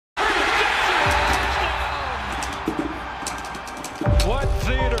What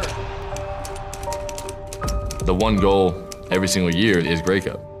theater? The one goal every single year is Grey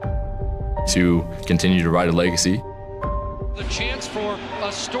Cup. To continue to write a legacy. The chance for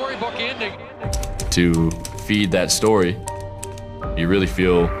a storybook ending. To feed that story, you really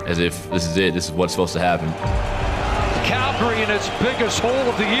feel as if this is it, this is what's supposed to happen. Calgary in its biggest hole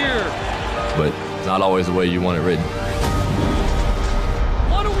of the year. But it's not always the way you want it written.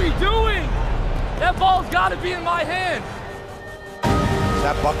 What are we doing? That ball's got to be in my hand. Is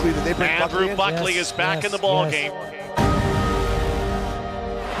that Buckley? Did they bring Buckley in? Buckley is back in the ball game.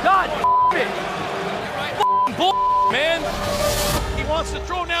 God it! Bull, man! He wants to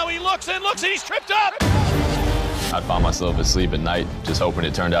throw now. He looks and he's tripped up. I'd find myself asleep at night just hoping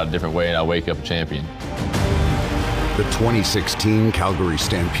it turned out a different way and I wake up a champion. The 2016 Calgary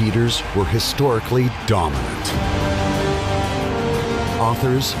Stampeders were historically dominant.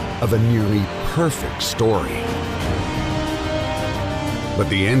 Authors of a nearly perfect story. But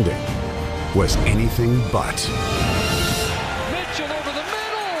the ending was anything but. Mitchell over the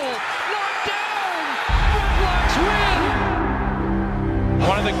middle! Knocked down! Red Blacks win!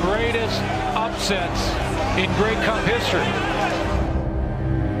 One of the greatest upsets in Grey Cup history.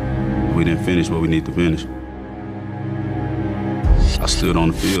 We didn't finish what we need to finish. I stood on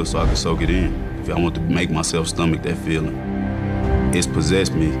the field so I could soak it in. If I want to make myself stomach that feeling. It's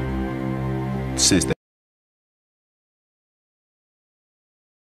possessed me since that.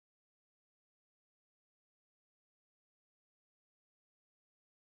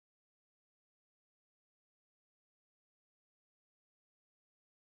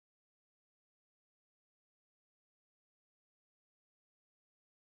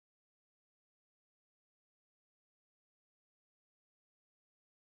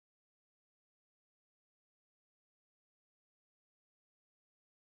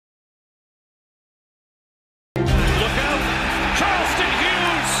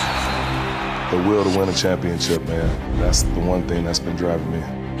 The will to win a championship, man. That's the one thing that's been driving me.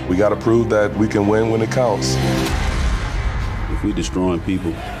 We got to prove that we can win when it counts. If we destroying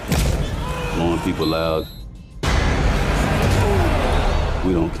people, blowing people loud,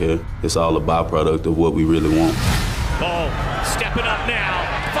 we don't care. It's all a byproduct of what we really want. Ball stepping up now.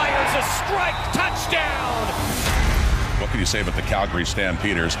 Fires a strike. Touchdown. What can you say about the Calgary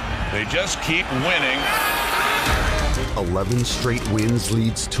Stampeders? They just keep winning. 11 straight wins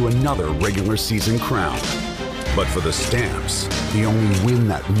leads to another regular season crown. But for the Stamps, the only win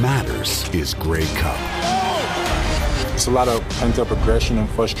that matters is Grey Cup. It's a lot of pent-up aggression and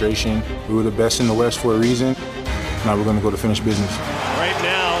frustration. We were the best in the West for a reason. Now we're going to go to finish business. Right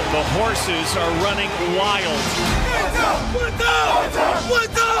now, the horses are running wild.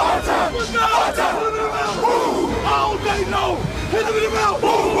 Oh, they know! Hit him in the mouth!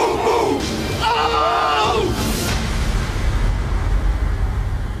 Boom, boom, boom! Oh!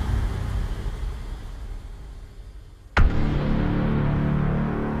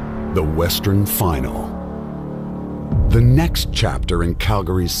 The Western Final. The next chapter in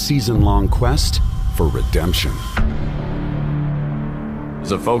Calgary's season-long quest for redemption.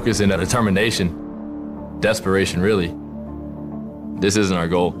 There's a focus and a determination, desperation really. This isn't our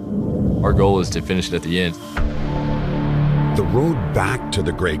goal. Our goal is to finish it at the end. The road back to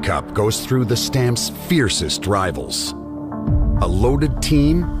the Grey Cup goes through the Stamps' fiercest rivals. A loaded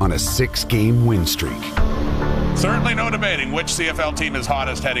team on a 6-game win streak. Certainly no debating which CFL team is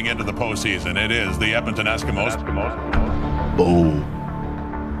hottest heading into the postseason. It is the Edmonton Eskimos. Boom.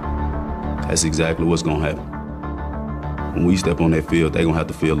 That's exactly what's going to happen. When we step on that field, they're going to have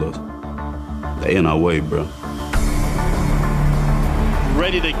to feel us. They in our way, bro.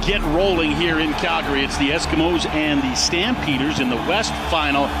 Ready to get rolling here in Calgary. It's the Eskimos and the Stampeders in the West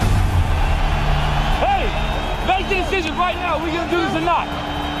Final. Hey, make the decision right now. We're going to do this or not.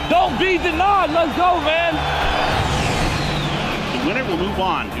 Don't be denied. Let's go, man. The winner will move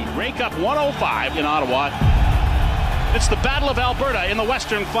on to Grey Cup 105 in Ottawa. It's the Battle of Alberta in the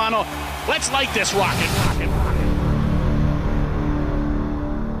Western Final. Let's light this rocket.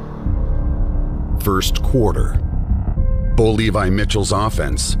 First quarter. Bo Levi Mitchell's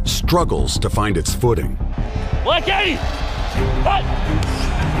offense struggles to find its footing. Like 80. What?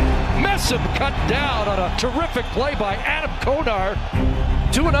 Messam cut down on a terrific play by Adam Kodar.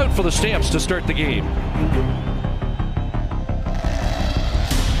 2 and out for the Stamps to start the game.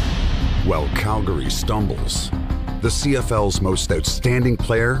 While Calgary stumbles, the CFL's most outstanding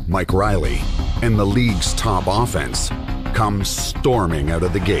player, Mike Riley, and the league's top offense come storming out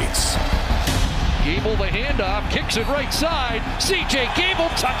of the gates. Gable the handoff, kicks it right side. C.J. Gable,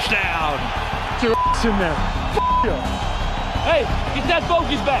 touchdown. Get your ass in there. F you. Hey, get that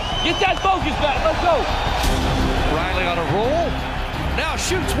focus back. Get that focus back. Let's go. Riley on a roll. now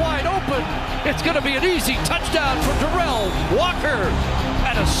shoots wide open. It's going to be an easy touchdown for Darrell Walker.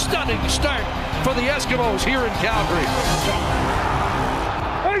 And a stunning start for the Eskimos here in Calgary.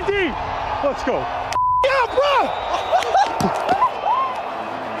 Hey, D, let's go. Yeah, bro!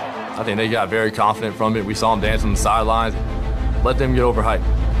 I think they got very confident from it. We saw them dance on the sidelines. Let them get overhyped.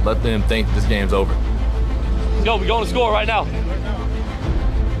 Let them think this game's over. Go, we're going to score right now.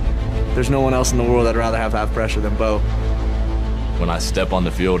 There's no one else in the world I'd rather have pressure than Bo. When I step on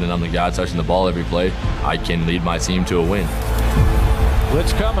the field and I'm the guy touching the ball every play, I can lead my team to a win.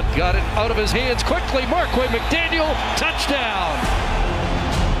 Blitz coming, got it out of his hands quickly. Marquay McDaniel, touchdown.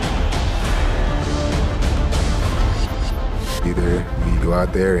 Either we go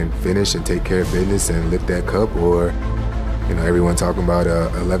out there and finish and take care of business and lift that cup, or, you know, everyone talking about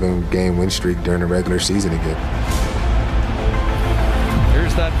a 11-game win streak during the regular season again.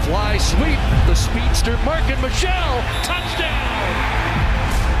 Here's that fly sweep. The speedster Markin Michelle, touchdown.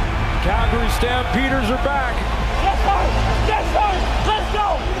 Calgary Stampeders are back. Yes, sir! Yes, sir! Let's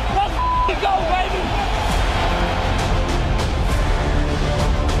go! Let's go, baby!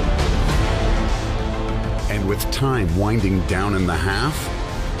 And with time winding down in the half,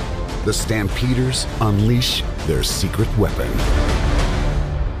 the Stampeders unleash their secret weapon.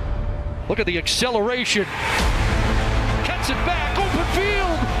 Look at the acceleration. Cuts it back, open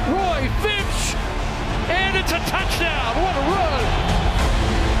field. Roy Finch. And it's a touchdown. What a run.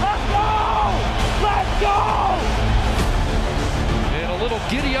 Let's go! Let's go! And a little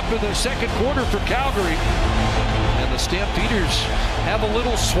giddy up in the second quarter for Calgary. And the Stampeders have a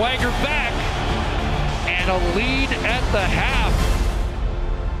little swagger back. And a lead at the half.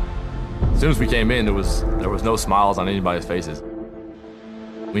 As soon as we came in, there was no smiles on anybody's faces.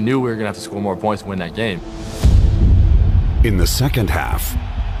 We knew we were going to have to score more points to win that game. In the second half,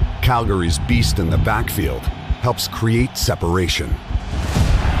 Calgary's beast in the backfield helps create separation.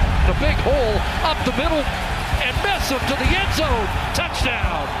 A big hole up the middle, and Messam to the end zone.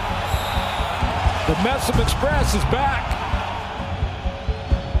 Touchdown. The Messam Express is back.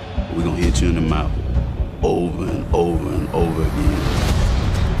 We're going to hit you in the mouth over and over and over again.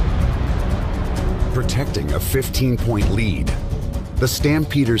 Protecting a 15-point lead, the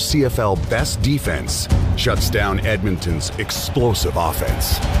Stampeders' CFL best defense shuts down Edmonton's explosive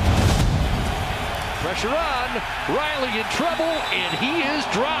offense. Pressure on, Riley in trouble, and he is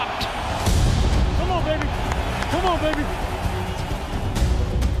dropped. Come on, baby. Come on, baby.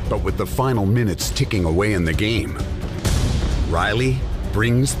 But with the final minutes ticking away in the game, Riley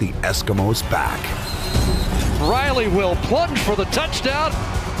brings the Eskimos back. Riley will plunge for the touchdown.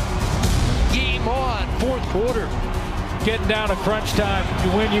 Game on, fourth quarter. Getting down to crunch time.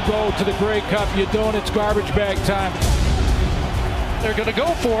 You win, you go to the Grey Cup. You don't, it's garbage bag time. They're going to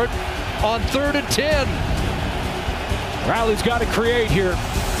go for it on 3rd and 10. Riley's got to create here.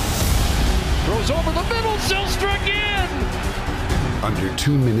 Throws over the middle, Zylstra again. Under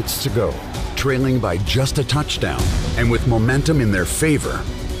 2 minutes to go, trailing by just a touchdown, and with momentum in their favor,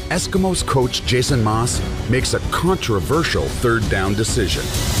 Eskimos coach Jason Moss makes a controversial 3rd down decision.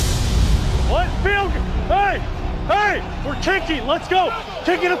 What? Field goal. Hey! Hey! We're kicking. Let's go.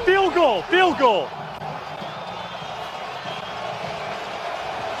 Kicking a field goal. Field goal.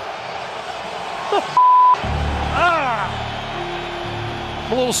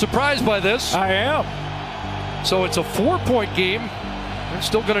 I'm a little surprised by this. I am. So it's a 4-point game. They're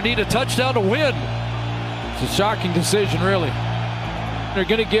still going to need a touchdown to win. It's a shocking decision, really. They're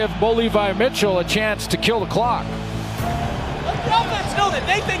going to give Bo Levi Mitchell a chance to kill the clock. Let the offense know that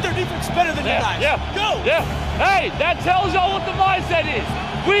they think their defense is better than you guys. Yeah. Go! Yeah. Hey, that tells y'all what the mindset is.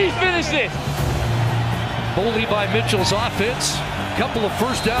 We finish this. Bo Levi Mitchell's offense, a couple of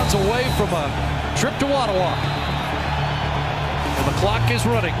first downs away from a trip to Ottawa. And the clock is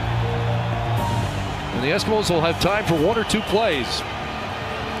running. And the Eskimos will have time for 1 or 2 plays.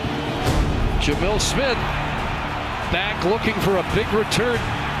 Jamil Smith back looking for a big return.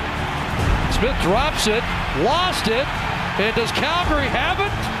 Smith drops it, lost it, and does Calgary have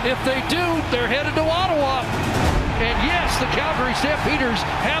it? If they do, they're headed to Ottawa. And yes, the Calgary Stampeders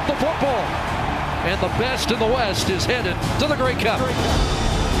have the football. And the best in the West is headed to the Grey Cup. You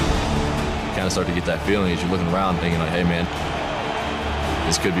kind of start to get that feeling as you're looking around thinking like, hey man,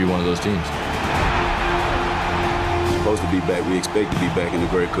 this could be one of those teams. We're supposed to be back. We expect to be back in the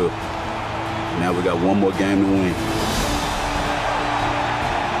Grey Cup. Now we got one more game to win.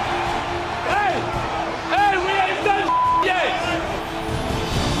 Hey, we ain't done yet.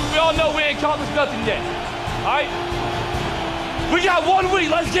 We all know we ain't accomplished nothing yet. All right? We got 1 week.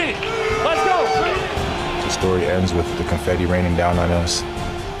 Let's get it. Let's go. The story ends with the confetti raining down on us.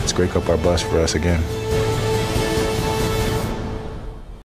 It's Grey Cup or bust for us again.